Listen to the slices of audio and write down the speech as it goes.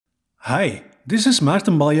Hi, this is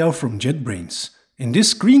Maarten Balliauw from JetBrains. In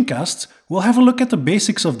this screencast, we'll have a look at the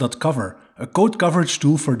basics of dotCover, a code coverage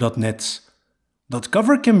tool for .NET.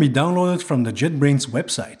 dotCover can be downloaded from the JetBrains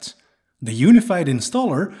website. The unified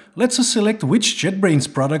installer lets us select which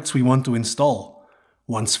JetBrains products we want to install.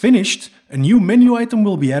 Once finished, a new menu item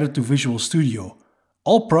will be added to Visual Studio.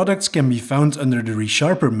 All products can be found under the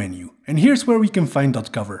Resharper menu, and here's where we can find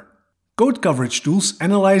dotCover. Code coverage tools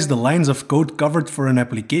analyze the lines of code covered for an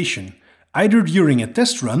application, either during a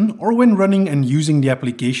test run or when running and using the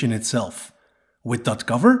application itself. With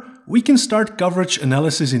dotCover, we can start coverage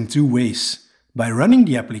analysis in two ways: by running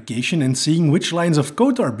the application and seeing which lines of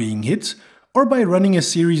code are being hit, or by running a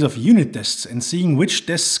series of unit tests and seeing which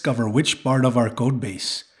tests cover which part of our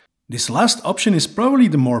codebase. This last option is probably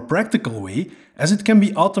the more practical way, as it can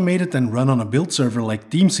be automated and run on a build server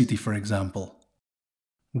like TeamCity, for example.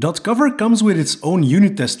 dotCover comes with its own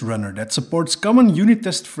unit test runner that supports common unit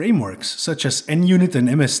test frameworks such as NUnit and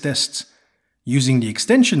MS-Test. Using the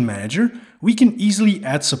extension manager, we can easily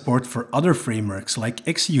add support for other frameworks like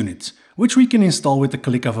XUnit, which we can install with the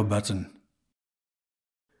click of a button.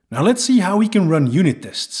 Now let's see how we can run unit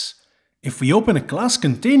tests. If we open a class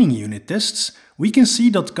containing unit tests, we can see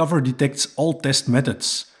dotCover detects all test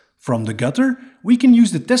methods. From the gutter, we can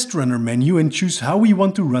use the test runner menu and choose how we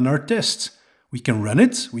want to run our test. We can run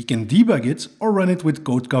it, we can debug it, or run it with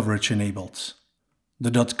code coverage enabled. The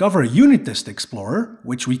dotCover Unit Test Explorer,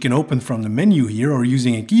 which we can open from the menu here or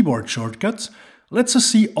using a keyboard shortcut, lets us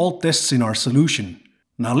see all tests in our solution.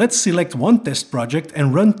 Now let's select one test project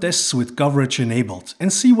and run tests with coverage enabled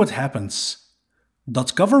and see what happens.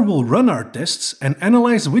 dotCover will run our tests and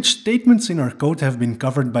analyze which statements in our code have been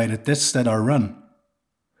covered by the tests that are run.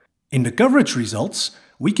 In the coverage results,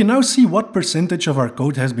 we can now see what percentage of our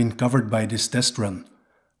code has been covered by this test run.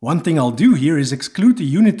 One thing I'll do here is exclude the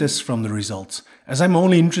unit tests from the results, as I'm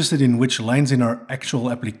only interested in which lines in our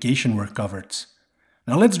actual application were covered.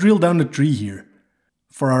 Now let's drill down the tree here.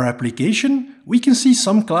 For our application, we can see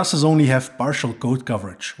some classes only have partial code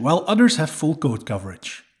coverage, while others have full code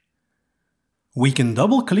coverage. We can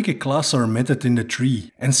double-click a class or method in the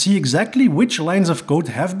tree and see exactly which lines of code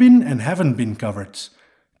have been and haven't been covered.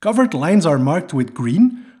 Covered lines are marked with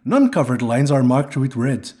green, non-covered lines are marked with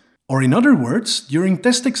red. Or in other words, during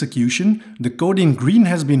test execution, the code in green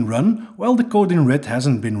has been run, while the code in red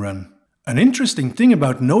hasn't been run. An interesting thing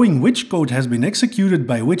about knowing which code has been executed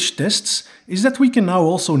by which tests is that we can now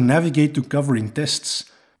also navigate to covering tests.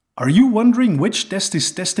 Are you wondering which test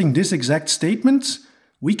is testing this exact statement?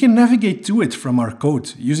 We can navigate to it from our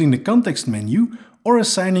code using the context menu or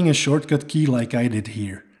assigning a shortcut key like I did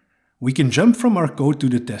here. We can jump from our code to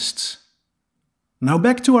the tests. Now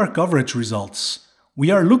back to our coverage results. We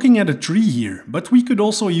are looking at a tree here, but we could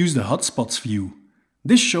also use the hotspots view.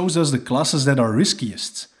 This shows us the classes that are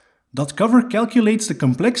riskiest. dotCover calculates the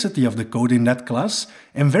complexity of the code in that class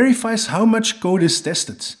and verifies how much code is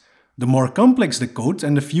tested. The more complex the code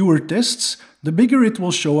and the fewer tests, the bigger it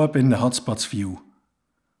will show up in the hotspots view.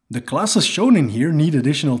 The classes shown in here need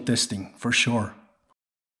additional testing, for sure.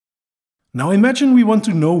 Now imagine we want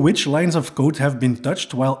to know which lines of code have been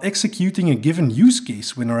touched while executing a given use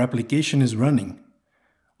case when our application is running.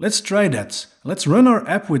 Let's try that. Let's run our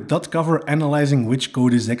app with dotCover analyzing which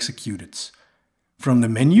code is executed. From the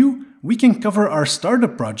menu, we can cover our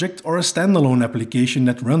startup project or a standalone application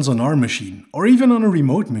that runs on our machine, or even on a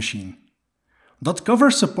remote machine. dotCover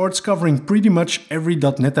supports covering pretty much every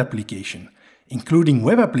 .NET application, including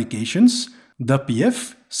web applications,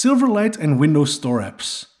 WPF, Silverlight and Windows Store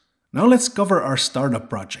apps. Now let's cover our startup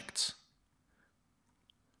project.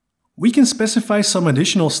 We can specify some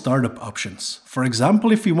additional startup options. For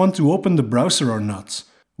example, if we want to open the browser or not.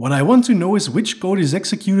 What I want to know is which code is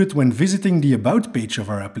executed when visiting the About page of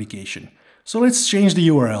our application. So let's change the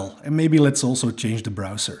URL and maybe let's also change the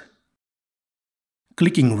browser.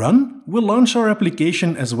 Clicking Run will launch our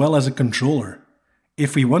application as well as a controller.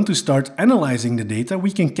 If we want to start analyzing the data,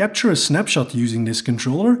 we can capture a snapshot using this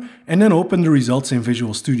controller and then open the results in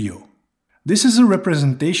Visual Studio. This is a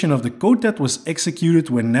representation of the code that was executed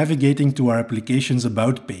when navigating to our application's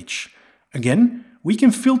About page. Again, we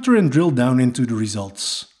can filter and drill down into the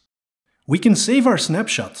results. We can save our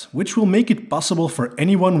snapshot, which will make it possible for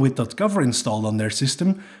anyone with dotCover installed on their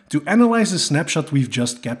system to analyze the snapshot we've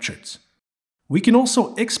just captured. We can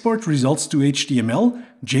also export results to HTML,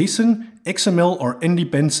 JSON, XML or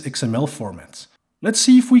Ndependence XML format. Let's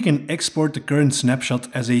see if we can export the current snapshot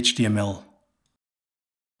as HTML.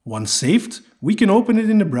 Once saved, we can open it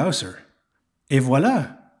in the browser. Et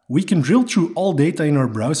voilà! We can drill through all data in our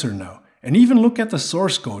browser now and even look at the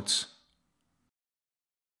source codes.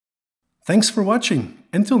 Thanks for watching.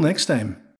 Until next time.